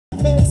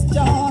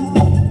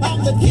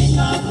the king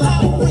of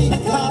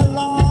Africa,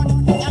 Lord.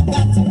 I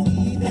got to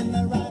lead in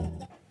the right.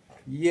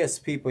 Yes,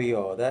 people,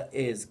 yo, that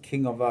is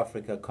King of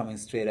Africa coming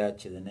straight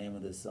at you, the name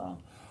of the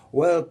song.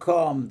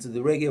 Welcome to the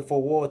Reggae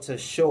for Water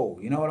show.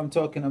 You know what I'm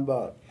talking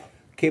about?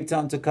 Cape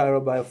Town to Cairo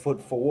by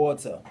foot for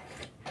water.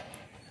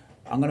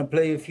 I'm going to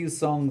play a few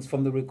songs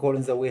from the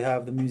recordings that we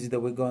have, the music that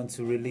we're going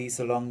to release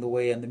along the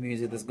way, and the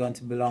music that's going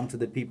to belong to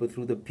the people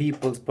through the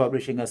People's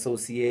Publishing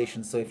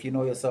Association. So if you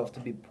know yourself to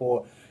be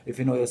poor, if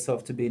you know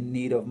yourself to be in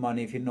need of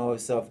money, if you know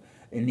yourself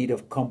in need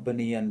of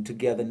company and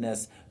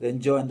togetherness, then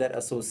join that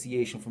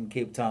association from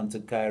Cape Town to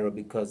Cairo,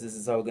 because this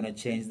is how we're going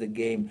to change the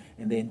game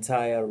in the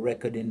entire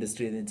record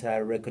industry,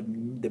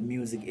 the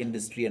music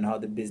industry, and how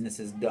the business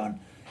is done.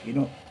 You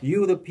know,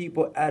 you the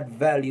people add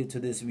value to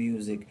this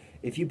music.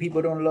 If you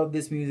people don't love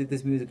this music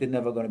is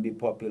never going to be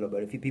popular.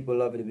 But if you people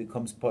love it, it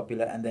becomes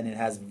popular, and then it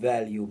has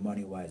value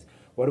money-wise.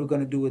 What are we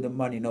going to do with the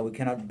money? No, we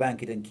cannot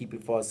bank it and keep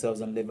it for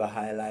ourselves and live a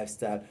high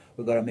lifestyle.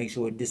 We've got to make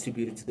sure we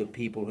distribute it to the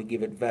people who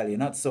give it value.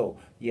 Not so.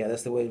 Yeah,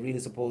 that's the way it's really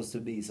supposed to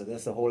be. So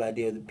that's the whole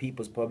idea of the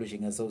People's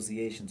Publishing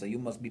Association. So you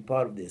must be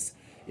part of this,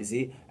 you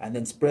see? And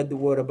then spread the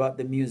word about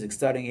the music,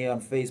 starting here on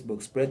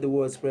Facebook. Spread the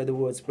word, spread the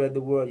word, spread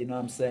the word, you know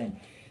what I'm saying?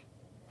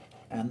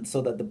 And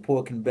so that the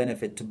poor can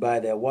benefit to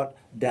buy their what?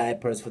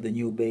 Diapers for the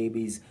new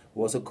babies.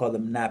 We also call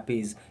them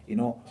nappies, you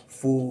know,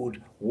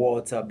 food,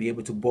 water, be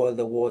able to boil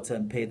the water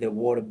and pay their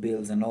water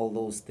bills and all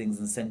those things,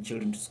 and send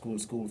children to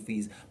school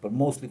fees, but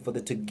mostly for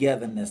the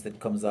togetherness that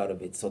comes out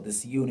of it. So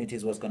this unity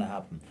is what's going to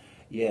happen.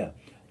 Yeah.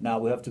 Now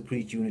we have to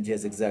preach unity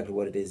as exactly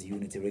what it is,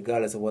 unity,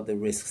 regardless of what the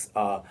risks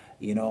are,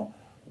 you know.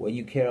 When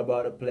you care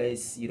about a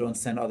place, you don't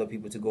send other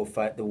people to go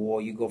fight the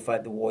war. You go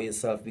fight the war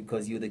yourself,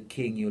 because you're the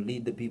king. You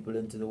lead the people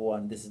into the war,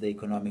 and this is the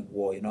economic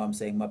war. You know what I'm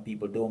saying? My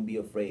people, don't be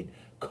afraid.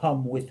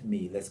 Come with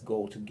me. Let's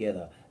go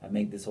together and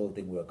make this whole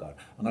thing work out.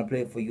 I'm going to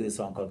play for you a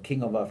song called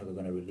King of Africa. I'm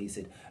going to release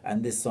it.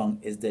 And this song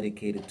is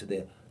dedicated to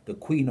the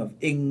Queen of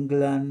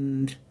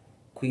England,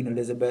 Queen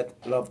Elizabeth.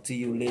 Love to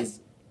you,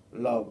 Liz.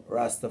 Love,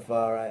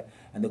 Rastafari.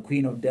 And the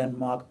Queen of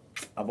Denmark,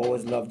 I've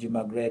always loved you,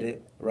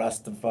 Margrethe,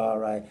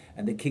 Rastafari.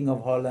 And the King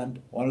of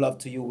Holland, one love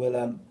to you,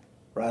 Willem,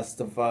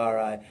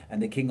 Rastafari.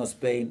 And the King of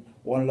Spain,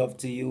 one love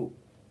to you,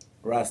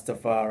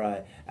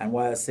 Rastafari. And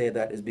why I say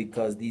that is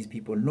because these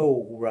people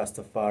know who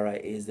Rastafari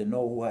is, they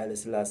know who Haile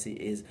Selassie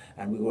is,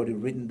 and we've already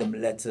written them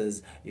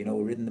letters, you know,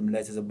 written them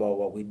letters about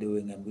what we're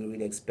doing, and we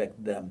really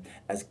expect them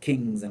as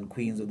kings and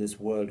queens of this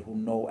world who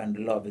know and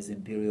love His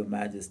Imperial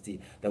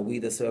Majesty, that we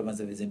the servants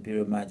of His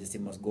Imperial Majesty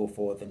must go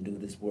forth and do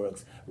this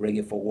works,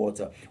 Reggae for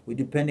Water. We're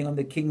depending on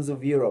the kings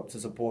of Europe to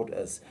support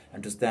us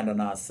and to stand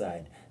on our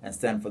side and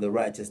stand for the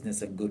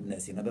righteousness and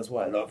goodness. You know, that's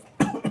why I love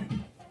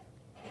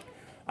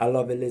I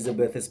love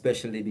Elizabeth,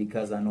 especially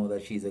because I know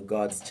that she's a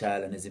God's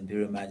child and His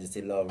Imperial Majesty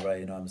love,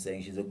 right? You know what I'm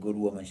saying? She's a good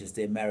woman. She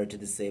stayed married to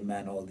the same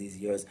man all these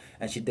years,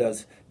 and she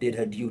did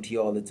her duty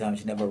all the time.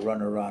 She never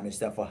run around. And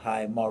she had for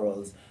high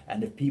morals.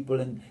 And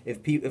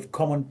if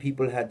common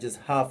people had just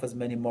half as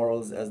many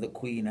morals as the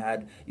Queen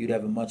had, you'd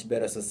have a much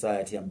better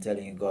society. I'm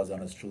telling you God's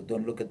honest truth.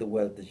 Don't look at the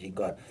wealth that she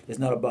got. It's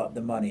not about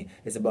the money.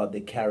 It's about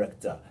the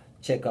character.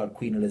 Check out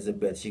Queen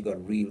Elizabeth. She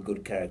got real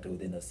good character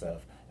within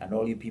herself. And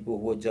all you people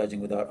who are judging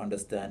without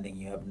understanding,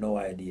 you have no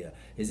idea.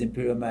 His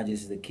Imperial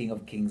Majesty is the King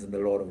of Kings and the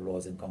Lord of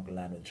Lords, and conquer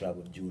land with the tribe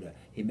of Judah.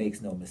 He makes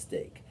no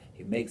mistake.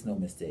 He makes no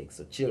mistake.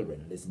 So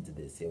children, listen to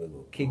this. Here we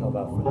go. King of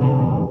Africa.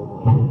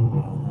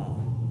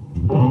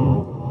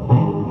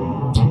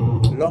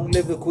 Long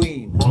live the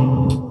Queen.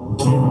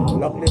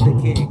 Long live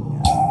the King.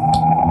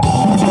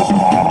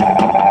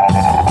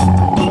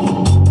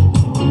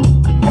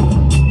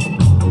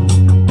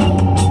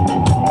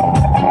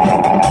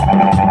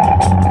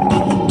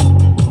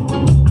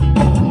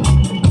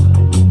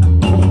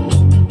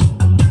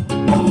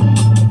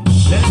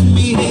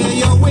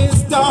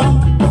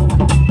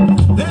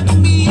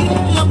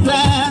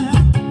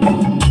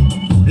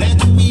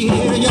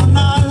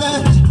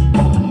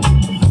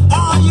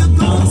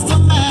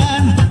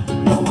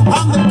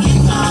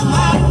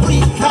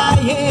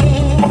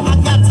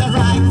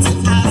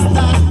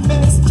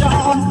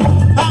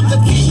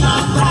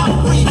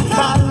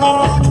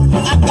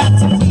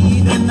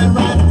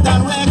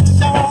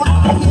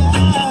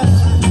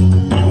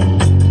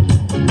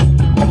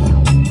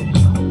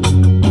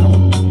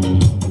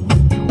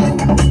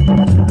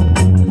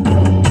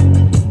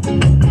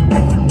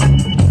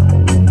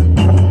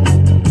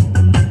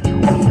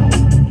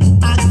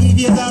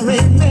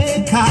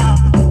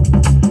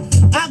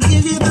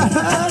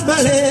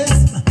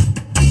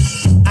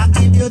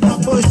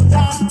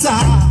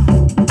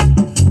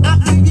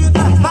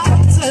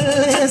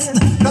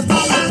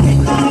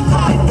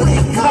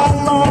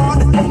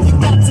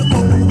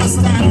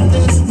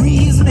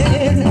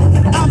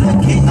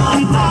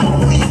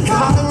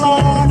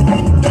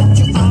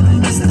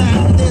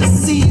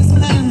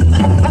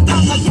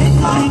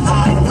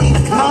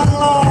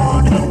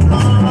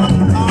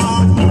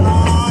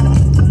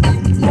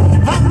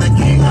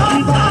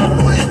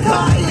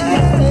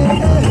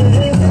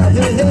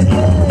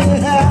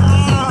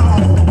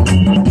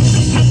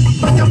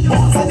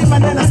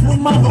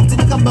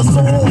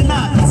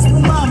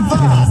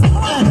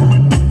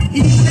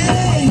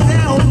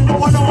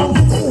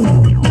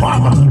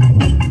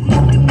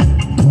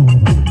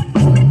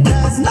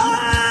 There's no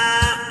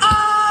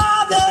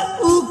other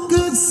who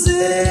could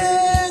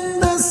sing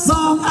the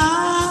song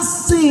I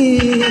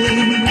sing.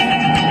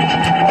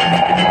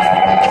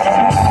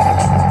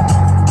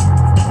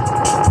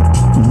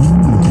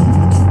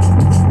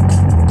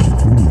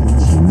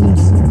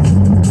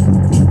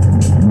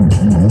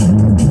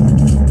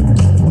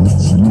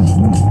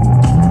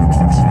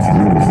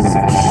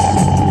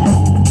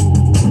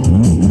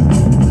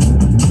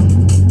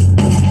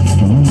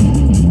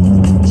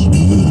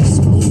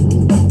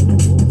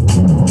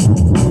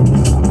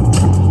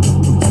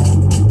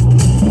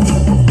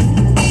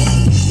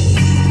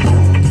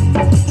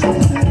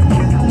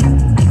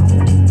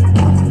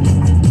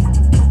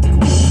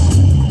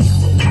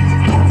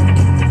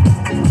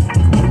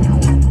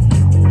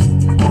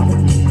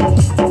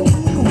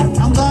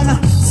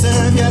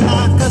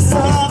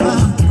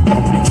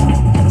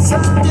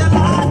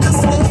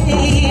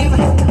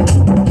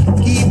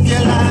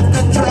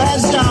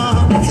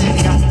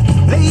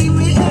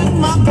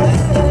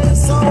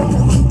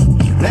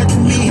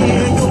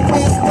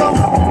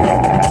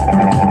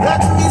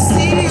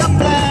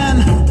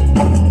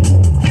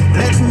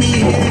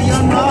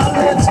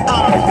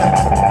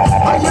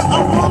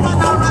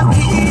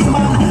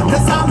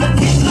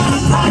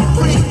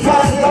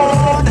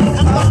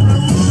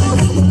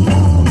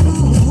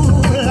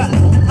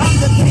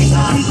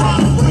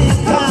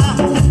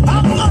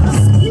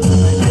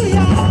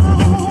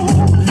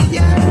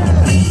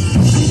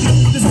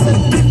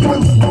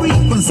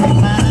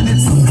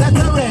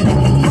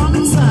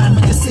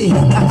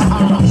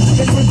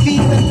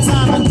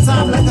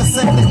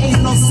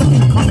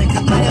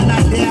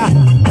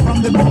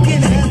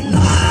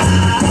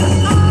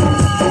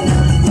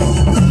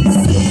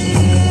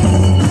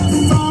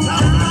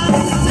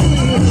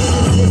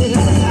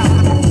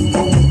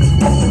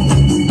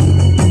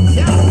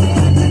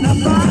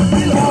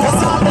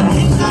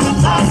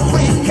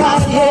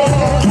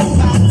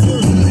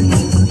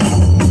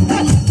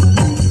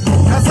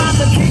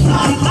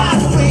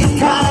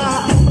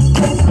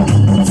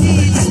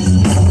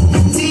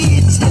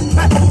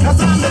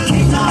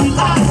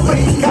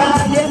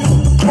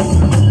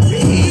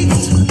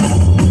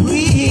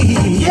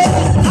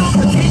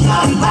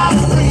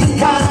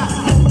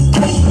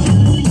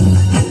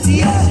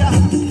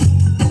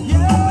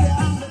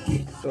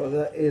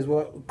 Is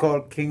what we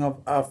call King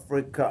of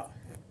Africa,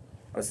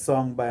 a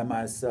song by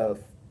myself,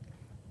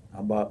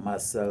 about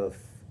myself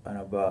and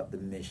about the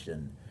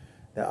mission.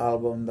 The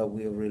album that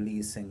we're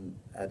releasing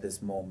at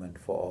this moment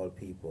for all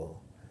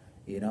people.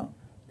 You know,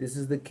 this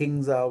is the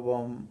King's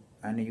album,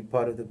 and you're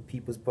part of the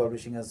People's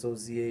Publishing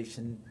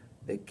Association.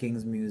 The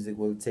King's Music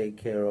will take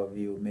care of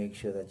you, make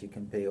sure that you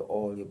can pay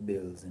all your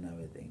bills and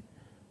everything.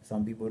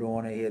 Some people don't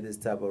want to hear this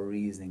type of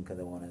reasoning because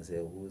they want to say,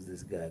 who's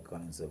this guy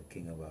calling himself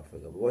King of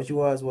Africa? But what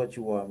you are is what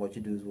you are, and what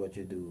you do is what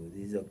you do.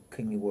 These are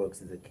kingly works,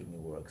 these are kingly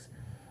works.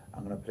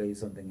 I'm going to play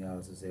something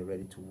else to say,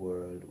 Ready to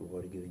World. We've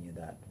already given you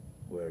that.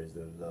 Where is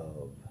the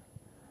love?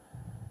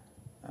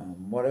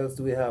 What else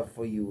do we have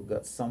for you? We've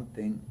got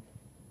something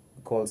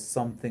called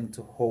Something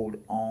to Hold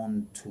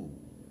On To,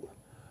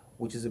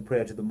 which is a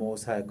prayer to the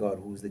Most High God,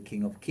 who's the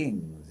King of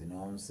Kings, you know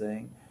what I'm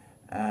saying?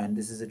 And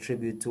this is a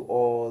tribute to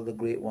all the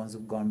great ones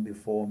who've gone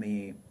before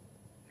me.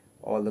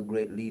 All the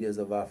great leaders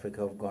of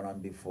Africa have gone on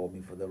before me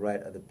for the right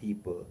of the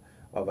people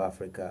of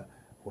Africa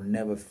who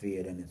never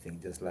feared anything,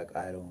 just like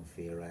I don't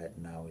fear right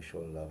now. We show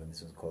love. And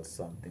this is called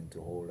Something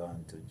to Hold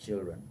On To.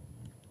 Children.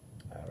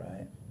 All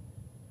right.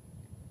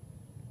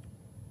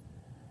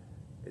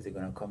 Is it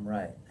going to come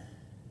right?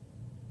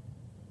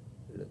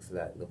 It looks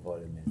like the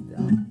volume is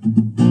down.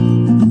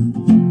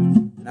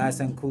 Nice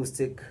and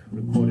acoustic,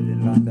 recorded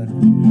in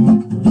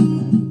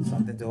London.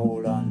 Something to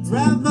hold on to.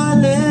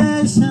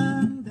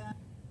 Revelation.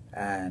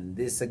 And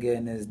this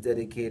again is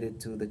dedicated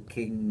to the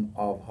King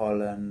of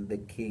Holland, the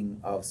King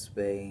of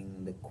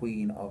Spain, the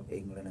Queen of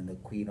England, and the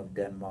Queen of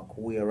Denmark.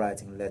 We are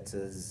writing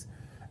letters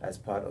as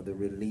part of the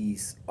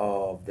release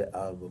of the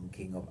album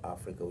King of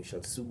Africa, which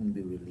shall soon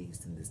be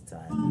released in this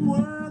time.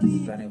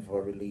 We're planning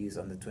for a release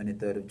on the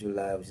 23rd of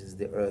July, which is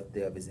the Earth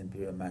Day of His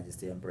Imperial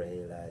Majesty Emperor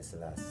Haile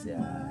Selassie.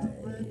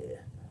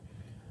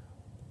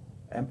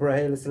 Emperor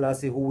Haile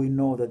Selassie, who we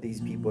know that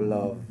these people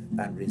love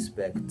and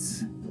respect.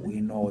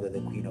 We know that the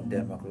Queen of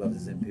Denmark loves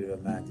His Imperial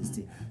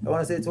Majesty. I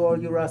want to say to all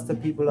you Rasta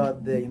people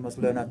out there, you must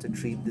learn how to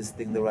treat this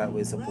thing the right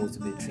way it's supposed to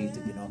be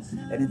treated, you know.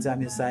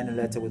 Anytime you sign a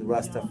letter with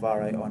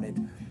Rastafari on it,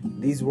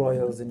 these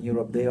royals in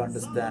Europe, they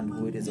understand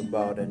who it is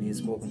about, and you've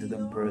spoken to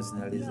them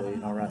personally. So, you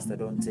know, Rasta,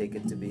 don't take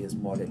it to be a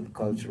small little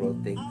cultural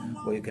thing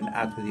where you can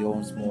act with your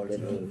own small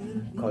little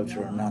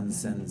cultural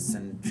nonsense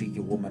and treat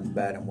your woman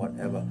bad and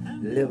whatever.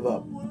 Live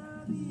up.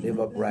 Live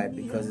upright,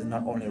 because it's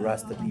not only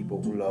Rasta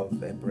people who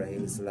love Emperor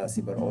Haile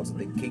Selassie, but also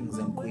the kings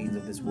and queens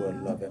of this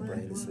world love Emperor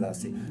Haile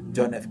Selassie.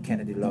 John F.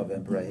 Kennedy loved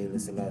Emperor Haile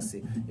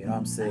Selassie. You know what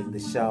I'm saying? The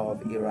Shah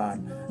of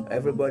Iran.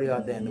 Everybody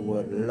out there in the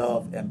world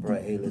love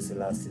Emperor Haile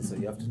Selassie. So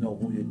you have to know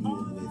who you're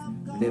dealing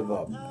with. live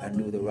up and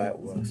do the right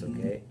works,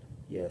 okay?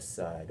 Yes,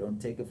 I don't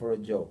take it for a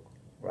joke.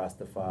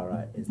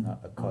 Rastafari is not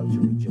a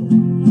cultural joke.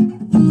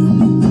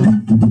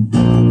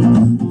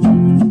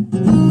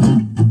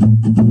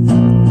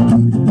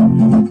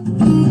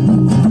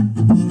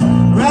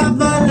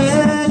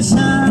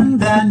 Revelation,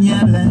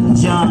 Daniel and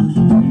John,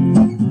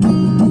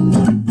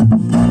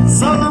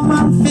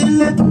 Solomon,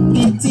 Philip,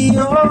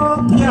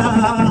 Ethiopia.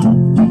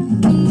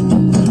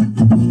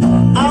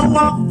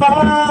 Our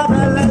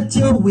Father, let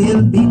your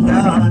will be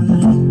done.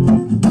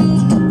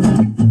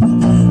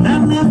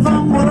 And if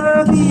I'm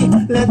worthy,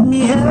 let me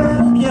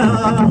help you.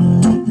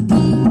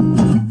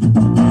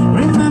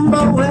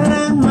 Remember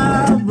when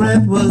my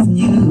breath was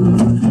new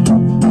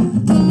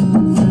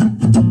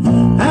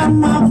and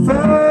my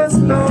first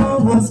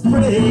love was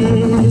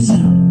praise.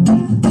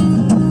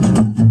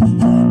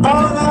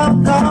 All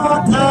I've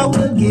got I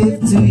will give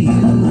to you.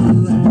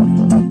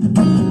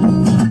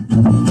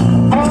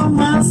 All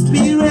my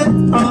spirit,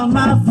 all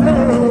my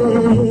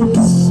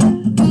flesh.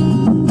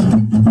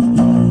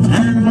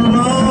 And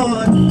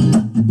Lord,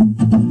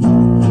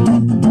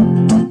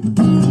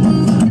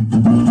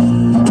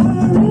 I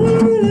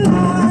really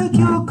like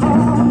your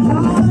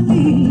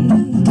company.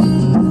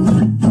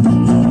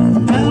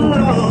 And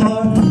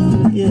Lord,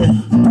 yeah,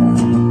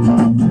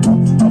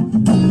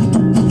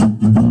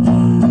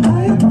 I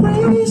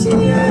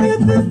appreciate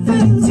the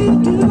things you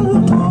do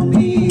for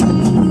me.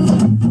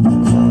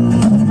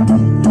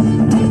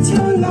 It's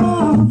your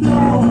love,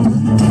 Lord,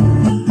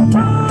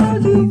 I'll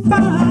be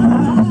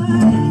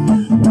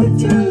fine with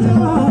your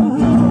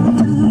love.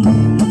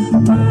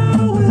 I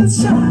will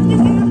shine. You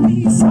give me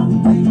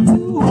something to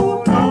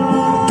hold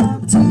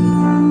on to.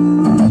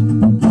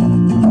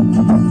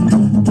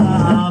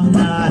 I'm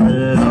not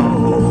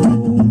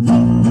alone.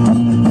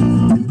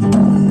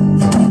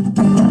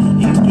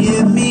 You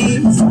give me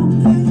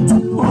something to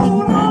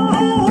hold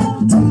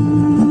on to.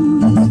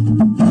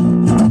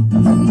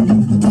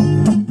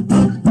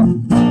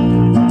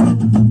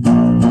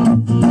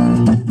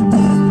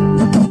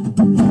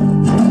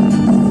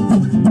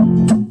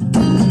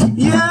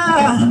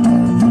 Yeah,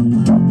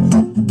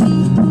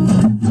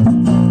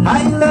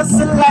 Haile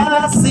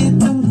Selassie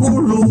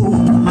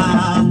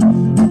Nkrumah,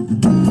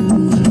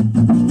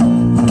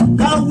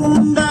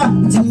 Kaunda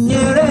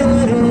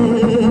Nyerere,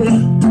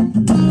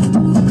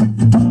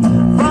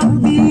 from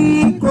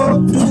Biko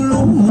to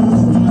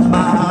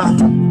Lumumba,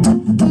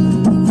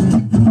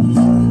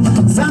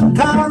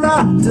 Sankara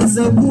to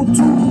Sekou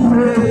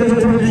Touré,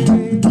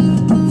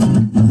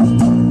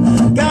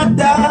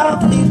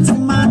 Gaddafi to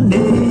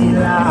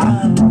Mandela,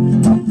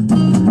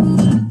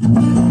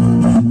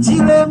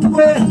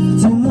 Chilembwe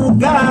to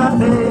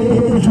Mugabe.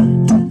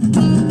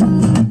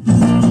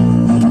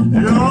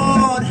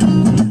 Lord,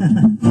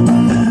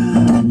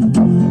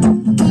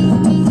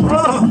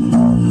 oh,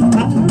 I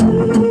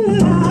really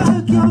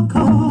like your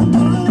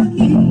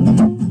company.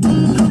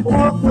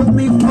 Walk with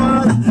me,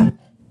 Father.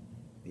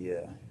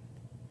 Yeah,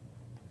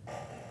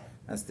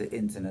 that's the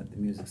internet. The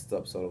music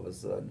stops all of a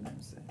sudden.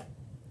 I'm saying,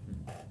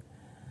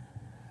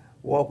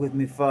 walk with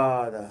me,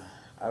 Father.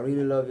 I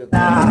really love your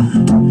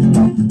company.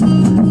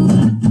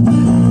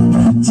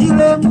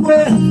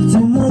 Chilembwe to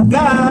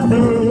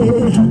Mugabe.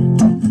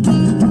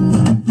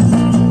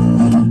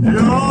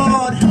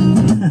 Lord,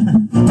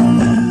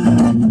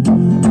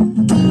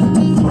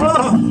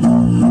 oh,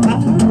 I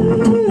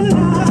really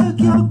like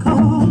your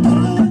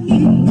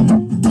company.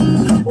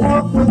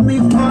 Walk with me,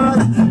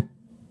 Father.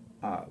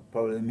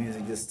 Probably the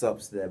music just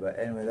stops there, but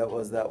anyway, that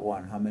was that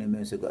one. How many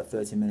minutes we got?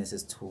 30 minutes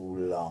is too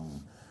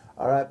long.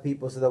 Alright,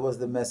 people, so that was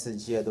the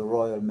message here, the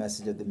royal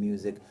message of the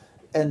music.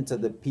 Enter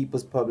the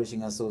People's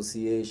Publishing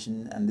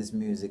Association, and this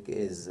music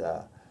is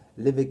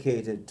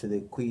dedicated to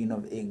the Queen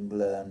of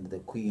England, the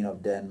Queen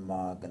of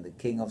Denmark, and the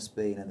King of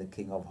Spain, and the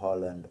King of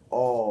Holland,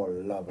 all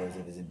lovers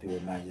of His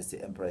Imperial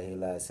Majesty Emperor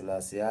Haile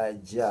Selassie I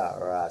Jah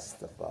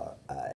Rastafari.